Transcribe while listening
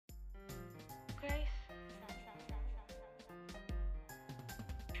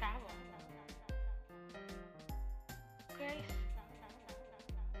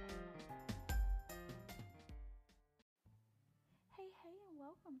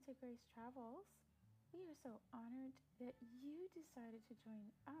to Grace Travels. We are so honored that you decided to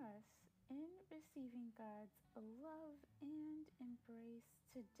join us in receiving God's love and embrace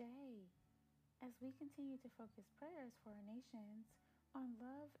today as we continue to focus prayers for our nations on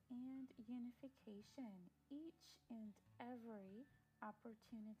love and unification each and every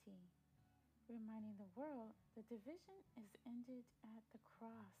opportunity, reminding the world that division is ended at the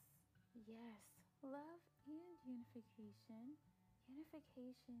cross. Yes, love and unification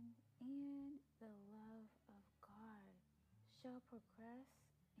and the love of God shall progress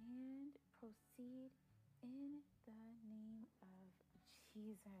and proceed in the name of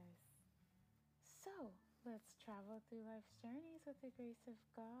Jesus. So, let's travel through life's journeys with the grace of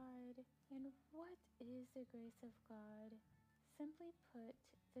God. And what is the grace of God? Simply put,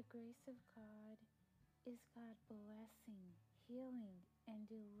 the grace of God is God blessing, healing, and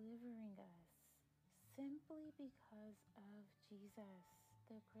delivering us simply because of Jesus.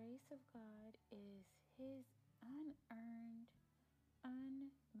 The grace of God is His unearned,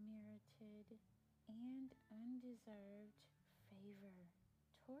 unmerited, and undeserved favor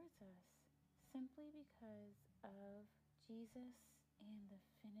towards us simply because of Jesus and the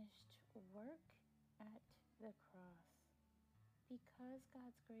finished work at the cross. Because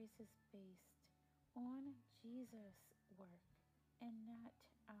God's grace is based on Jesus' work and not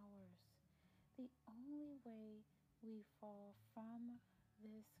ours, the only way we fall from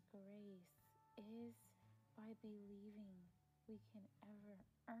this grace is by believing we can ever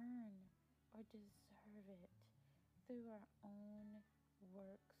earn or deserve it through our own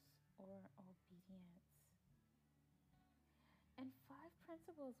works or obedience. And 5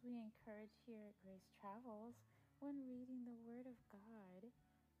 principles we encourage here at Grace Travels when reading the Word of God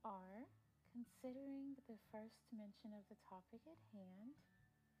are considering the first mention of the topic at hand,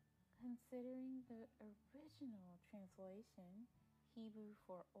 considering the original translation, Hebrew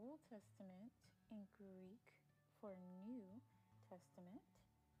for Old Testament and Greek for New Testament,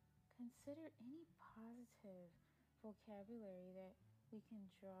 consider any positive vocabulary that we can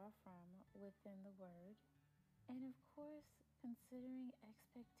draw from within the Word, and of course, considering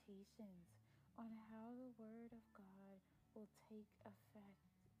expectations on how the Word of God will take effect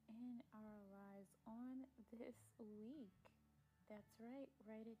in our lives on this week. That's right,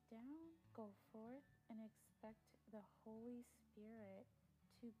 write it down, go forth, and expect the Holy Spirit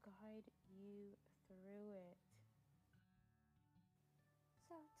to guide you through it.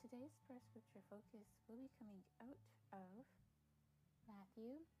 So today's prayer scripture focus will be coming out of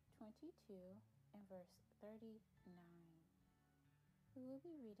Matthew 22 and verse 39. We will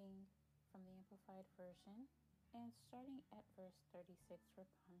be reading from the Amplified Version and starting at verse 36 for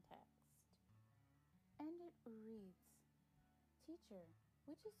context. And it reads, "Teacher,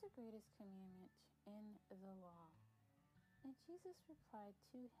 which is the greatest commandment in the law?" And Jesus replied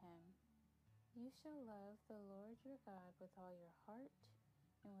to him, "You shall love the Lord your God with all your heart,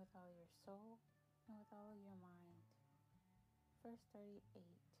 and with all your soul, and with all your mind." Verse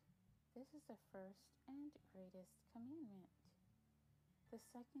 38. This is the first and greatest commandment. The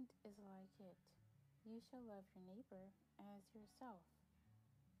second is like it. You shall love your neighbor as yourself.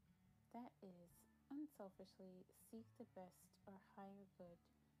 That is, unselfishly seek the best or higher good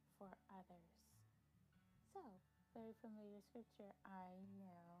for others. So, very familiar scripture, I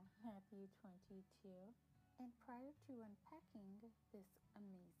know, Matthew 22. And prior to unpacking this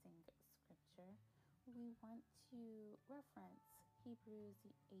amazing scripture, we want to reference Hebrews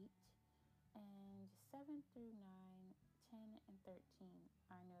 8 and 7 through 9, 10 and 13.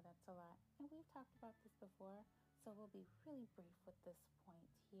 I know that's a lot, and we've talked about this before, so we'll be really brief with this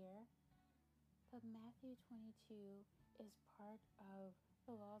point here. But Matthew 22 is part of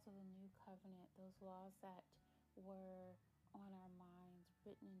the laws of the new covenant, those laws that were on our minds,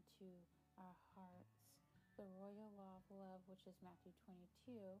 written into our hearts. The royal law of love, which is Matthew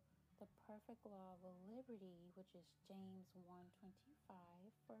 22, the perfect law of liberty, which is James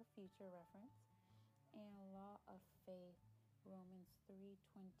 1:25 for future reference, and law of faith, Romans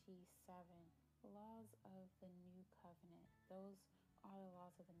 3:27, laws of the new covenant. Those are the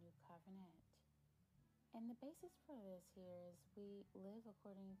laws of the new covenant. And the basis for this here is we live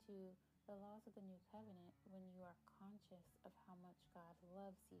according to the laws of the new covenant when you are conscious of how much God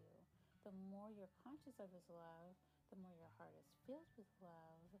loves you. The more you're conscious of His love, the more your heart is filled with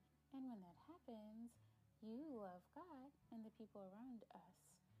love. And when that happens, you love God and the people around us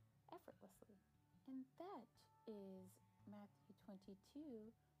effortlessly. And that is Matthew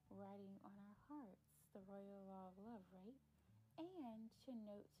 22 writing on our hearts, the royal law of love, right? And to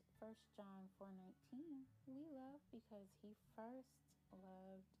note 1 John 4:19, we love because He first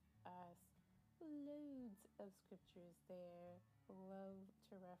loved us. Loads of scriptures there. Love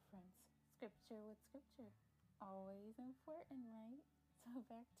scripture reference. Scripture with scripture. Always important, right? So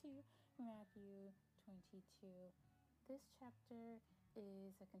back to Matthew 22. This chapter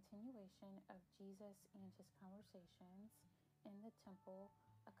is a continuation of Jesus and his conversations in the temple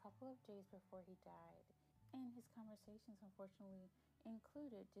a couple of days before he died. And his conversations, unfortunately,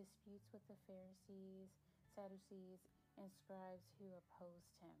 included disputes with the Pharisees, Sadducees, and scribes who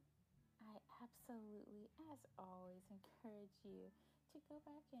opposed him. I absolutely, as always, encourage you to go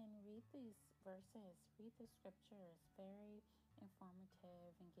back and read these verses, read the scriptures. Very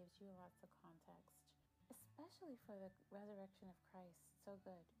informative and gives you lots of context, especially for the resurrection of Christ. So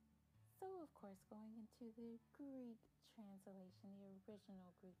good. So, of course, going into the Greek translation, the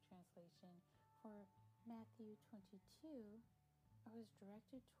original Greek translation for Matthew 22, I was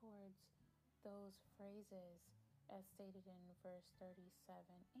directed towards those phrases as stated in verse 37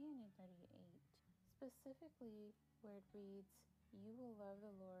 and in 38. Specifically, where it reads, "You will love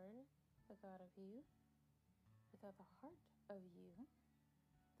the Lord, the God of you, with all the heart of you,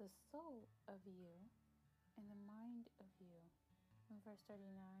 the soul of you, and the mind of you." In verse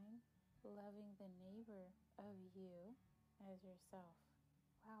 39, "Loving the neighbor of you as yourself."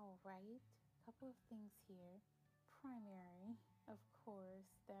 Wow, right? A couple of things here. Primary, of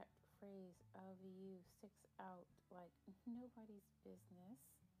course, that phrase "of you" sticks out like nobody's business.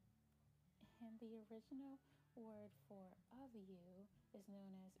 And the original word for "of you" is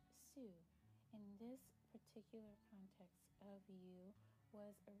known as "su." In this particular context, "of you"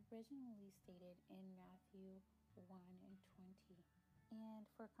 was originally stated in Matthew 1 and 20. And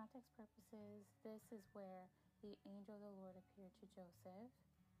for context purposes, this is where the angel of the Lord appeared to Joseph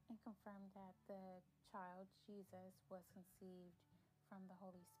and confirmed that the child, Jesus, was conceived from the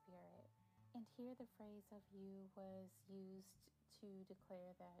Holy Spirit. And here the phrase "of you" was used to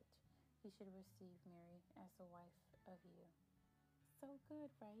declare that he should receive Mary as the wife of you. So good,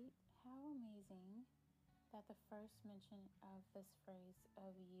 right? How amazing that the first mention of this phrase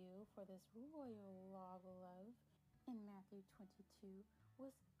 "of you" for this royal law of love in Matthew 22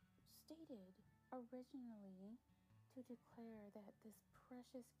 was stated originally to declare that this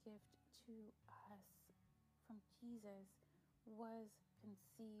precious gift to us from Jesus was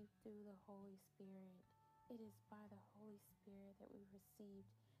conceived through the Holy Spirit. It is by the Holy Spirit that we received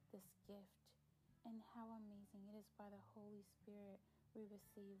this gift. And how amazing it is by the Holy Spirit we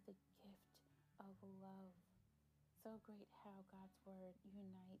receive the gift of love. So great how God's Word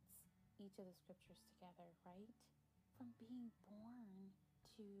unites each of the scriptures together, right? From being born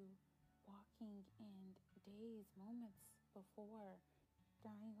to walking in days, moments before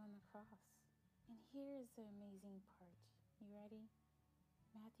dying on the cross. And here's the amazing part. You ready?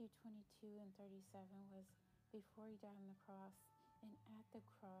 Matthew 22 and 37 was before he died on the cross, and at the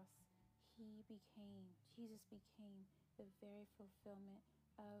cross, Jesus became the very fulfillment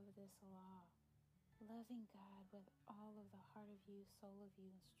of this law. Loving God with all of the heart of you, soul of you,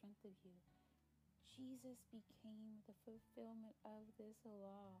 and strength of you. Jesus became the fulfillment of this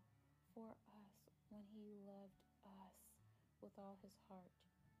law for us when he loved us with all his heart,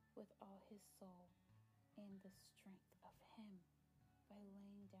 with all his soul, and the strength of him by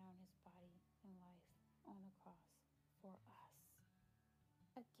laying down his body and life on the cross for us.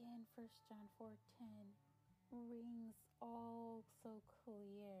 Again, 1 John 4:10 rings all so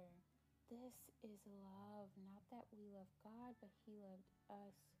clear. This is love, not that we love God, but he loved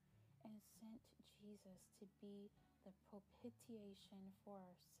us and sent Jesus to be the propitiation for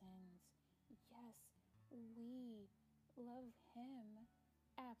our sins. Yes, we love him,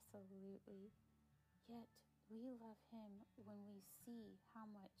 absolutely. Yet we love him when we see how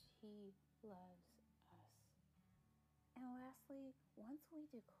much he loves us. And lastly, once we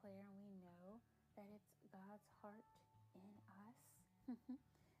declare and we know that it's God's heart in us,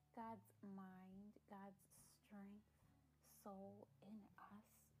 God's mind, God's strength, soul in us,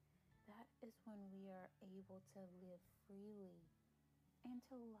 that is when we are able to live freely and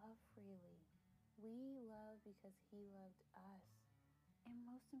to love freely. We love because he loved us. And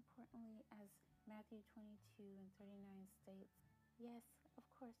most importantly, as Matthew 22 and 39 states, yes, of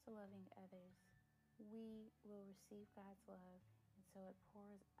course, to loving others. We will receive God's love, and so it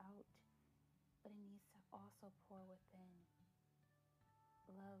pours out, but it needs to also pour within.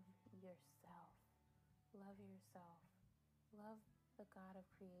 Love yourself. Love yourself. Love the God of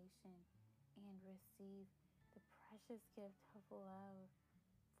creation and receive the precious gift of love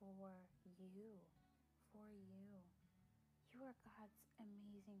for you. For you. You are God's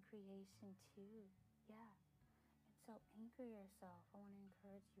amazing creation too. Yeah. And so anchor yourself. I want to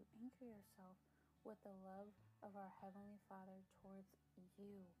encourage you. Anchor yourself with the love of our Heavenly Father towards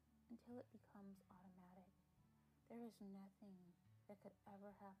you until it becomes automatic. There is nothing that could ever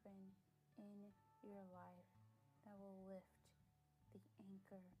happen in your life that will lift the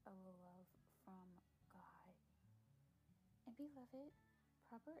anchor of love from God. And beloved,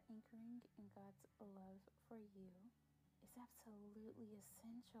 proper anchoring in God's love for you is absolutely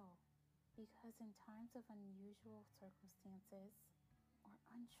essential, because in times of unusual circumstances or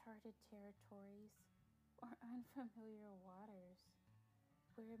uncharted territories or unfamiliar waters,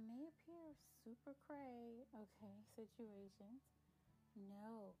 where it may appear super cray, situations,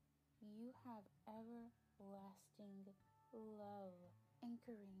 know you have everlasting love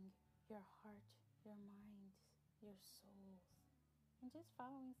anchoring your heart, your mind, your souls. And just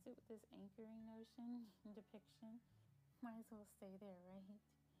following suit with this anchoring notion and depiction, might as well stay there, right?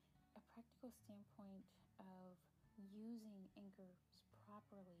 A practical standpoint of using anchors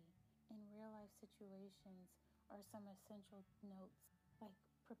properly in real life situations are some essential notes, like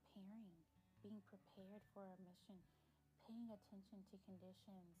being prepared for a mission, paying attention to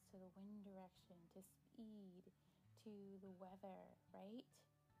conditions, to the wind direction, to speed, to the weather, right?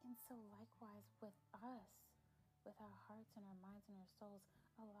 And so likewise with us, with our hearts and our minds and our souls,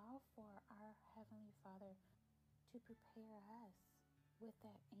 allow for our Heavenly Father to prepare us with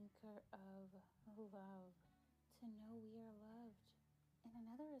that anchor of love, to know we are loved. And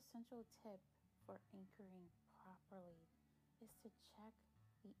another essential tip for anchoring properly is to check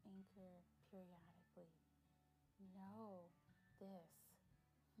the anchor periodically. Know this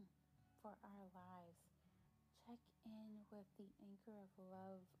for our lives. Check in with the anchor of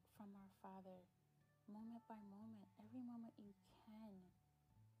love from our Father, moment by moment, every moment you can,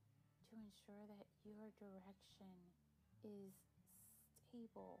 to ensure that your direction is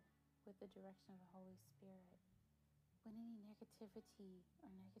stable with the direction of the Holy Spirit. When any negativity or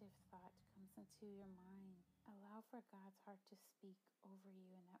negative thought comes into your mind, allow for God's heart to speak over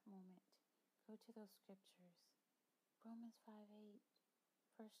you in that moment. Go to those scriptures. Romans 5:8,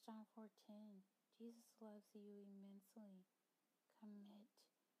 1 John 4:10. Jesus loves you immensely. Commit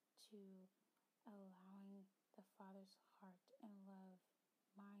to allowing the Father's heart and love,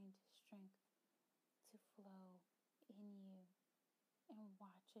 mind, strength to flow in you, and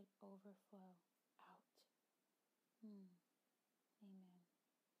watch it overflow out. Amen.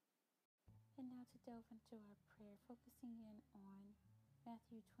 And now to delve into our prayer, focusing in on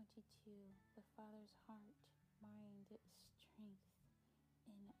Matthew 22, the Father's heart, mind, strength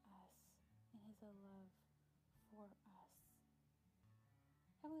in us, and His love for us.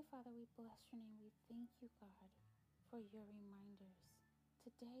 Heavenly Father, we bless your name. We thank you, God, for your reminders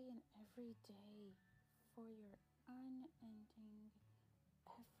today and every day, for your unending,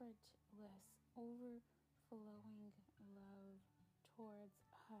 effortless, overflowing love towards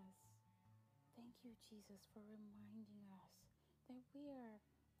us. Thank you, Jesus, for reminding us that we are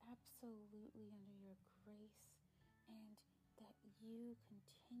absolutely under your grace, and that you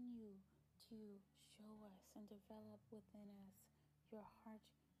continue to show us and develop within us your heart,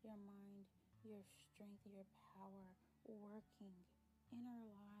 your mind, your strength, your power working in our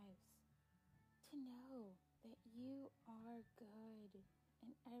lives. To know that you are good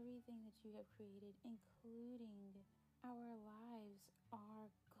and everything that you have created, including our lives,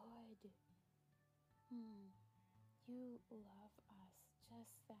 are good. You love us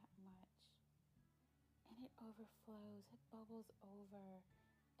just that much. And it overflows, it bubbles over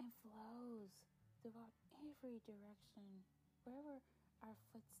and flows throughout every direction. Wherever our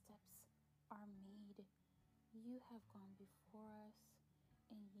footsteps are made, you have gone before us,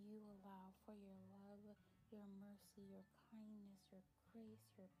 and you allow for your love, your mercy, your kindness, your grace,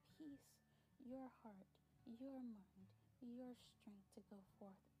 your peace, your heart, your mind, your strength to go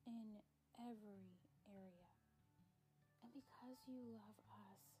forth in every area. And because you love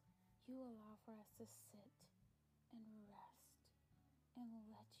us, you allow for us to sit and rest and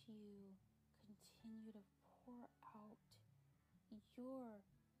let you continue to pour out your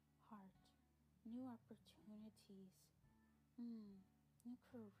heart, new opportunities, new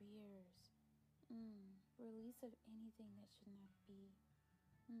careers, release of anything that should not be,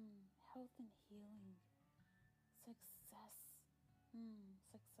 health and healing, success,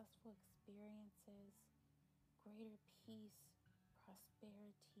 successful experiences, greater peace,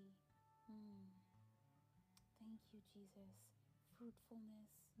 prosperity. Thank you, Jesus.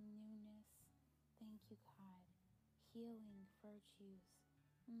 Fruitfulness, newness. Thank you, God. Healing virtues.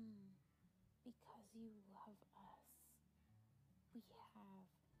 Because you love us, we have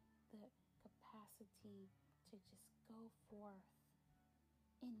the capacity to just go forth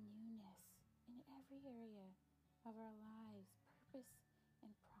in newness in every area of our lives. Purpose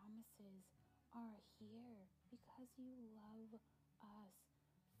and promises are here because you love us.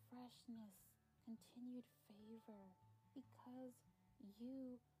 Freshness, continued favor, because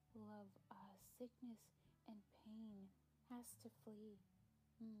you love us. Sickness and pain has to flee.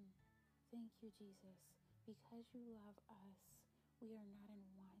 Thank you, Jesus. Because you love us, we are not in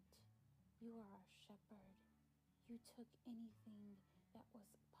want. You are our shepherd. You took anything that was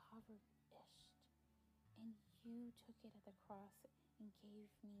impoverished, and you took it at the cross and gave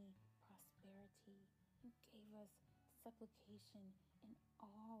me prosperity. You gave us supplication in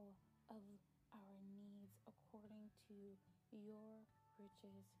all of our needs according to your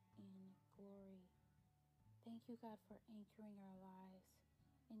riches in glory. Thank you, God, for anchoring our lives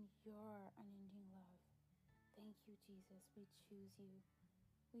in your unending love. Thank you, Jesus. We choose you.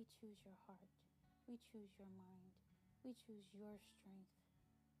 We choose your heart. We choose your mind. We choose your strength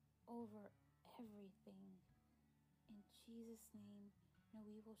over everything. In Jesus' name, no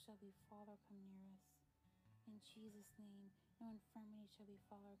evil shall befall or come near us. In Jesus' name, no infirmity shall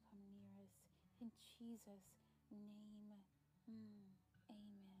befall or come near us. In Jesus' name, amen.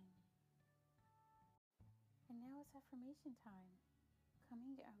 And now it's affirmation time,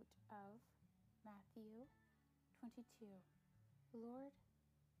 coming out of Matthew 22. Lord,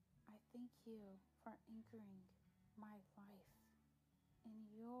 I thank you for anchoring my life in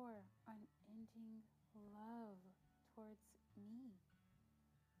your unending love towards me.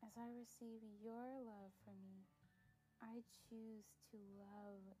 As I receive your love for me, I choose to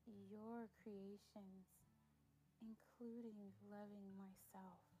love your creations, including loving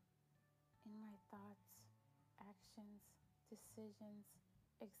myself in my thoughts, actions, decisions,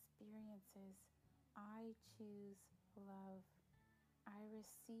 experiences. I choose love. I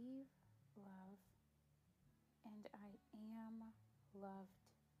receive love, and I am loved.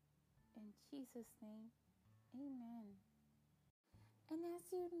 In Jesus' name, amen. And as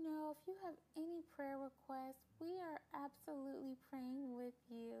you know, if you have any prayer requests, we are absolutely praying with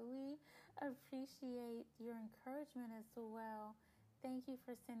you. We appreciate your encouragement as well. Thank you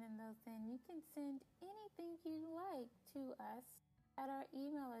for sending those in. You can send anything you like to us at our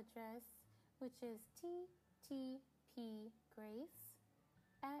email address, which is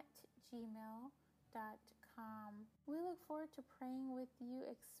ttpgrace@gmail.com. We look forward to praying with you,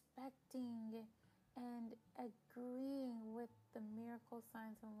 expecting and agreeing with the miracle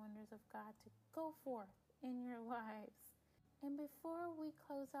signs and wonders of God to go forth in your lives. And before we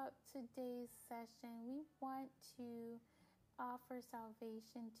close out today's session, we want to offer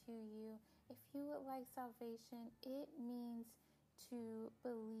salvation to you. If you would like salvation, it means to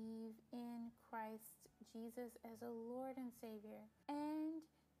believe in Christ Jesus as a Lord and Savior, and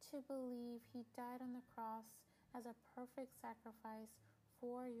to believe He died on the cross as a perfect sacrifice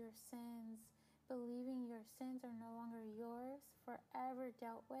for your sins, believing your sins are no longer yours, forever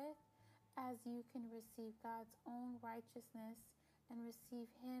dealt with, as you can receive God's own righteousness and receive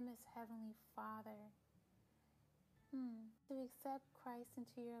Him as Heavenly Father. To accept Christ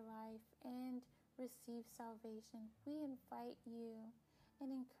into your life and receive salvation, we invite you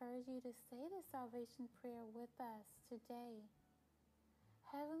and encourage you to say the salvation prayer with us today.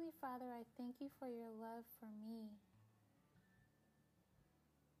 Heavenly Father, I thank you for your love for me,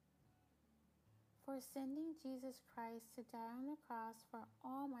 for sending Jesus Christ to die on the cross for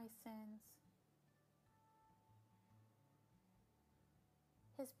all my sins.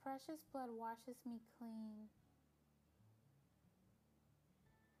 His precious blood washes me clean.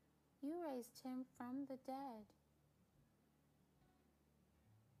 You raised him from the dead.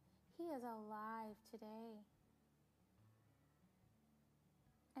 He is alive today.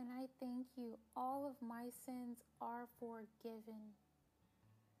 And I thank you, all of my sins are forgiven.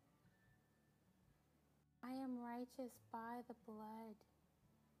 I am righteous by the blood.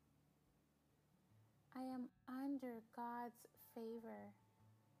 I am under God's favor.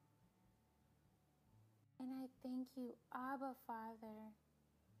 And I thank you, Abba Father,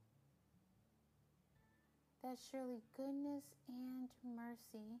 that surely goodness and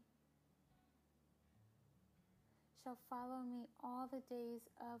mercy shall follow me all the days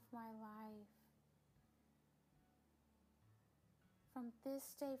of my life. From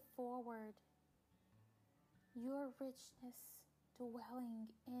this day forward, your richness dwelling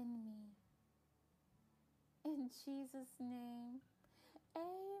in me. In Jesus' name,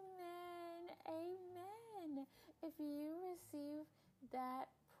 amen, amen. If you receive that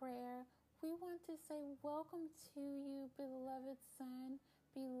prayer, we want to say welcome to you, beloved son,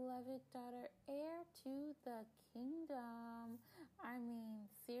 beloved daughter, heir to the kingdom. I mean,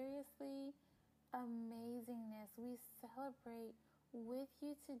 seriously, amazingness. We celebrate with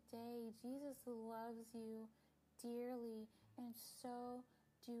you today. Jesus loves you dearly, and so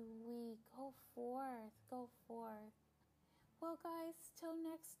do we. Go forth, go forth. Well, guys, till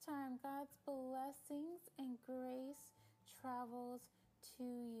next time, God's blessings and grace, travels to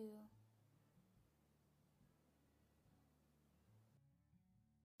you.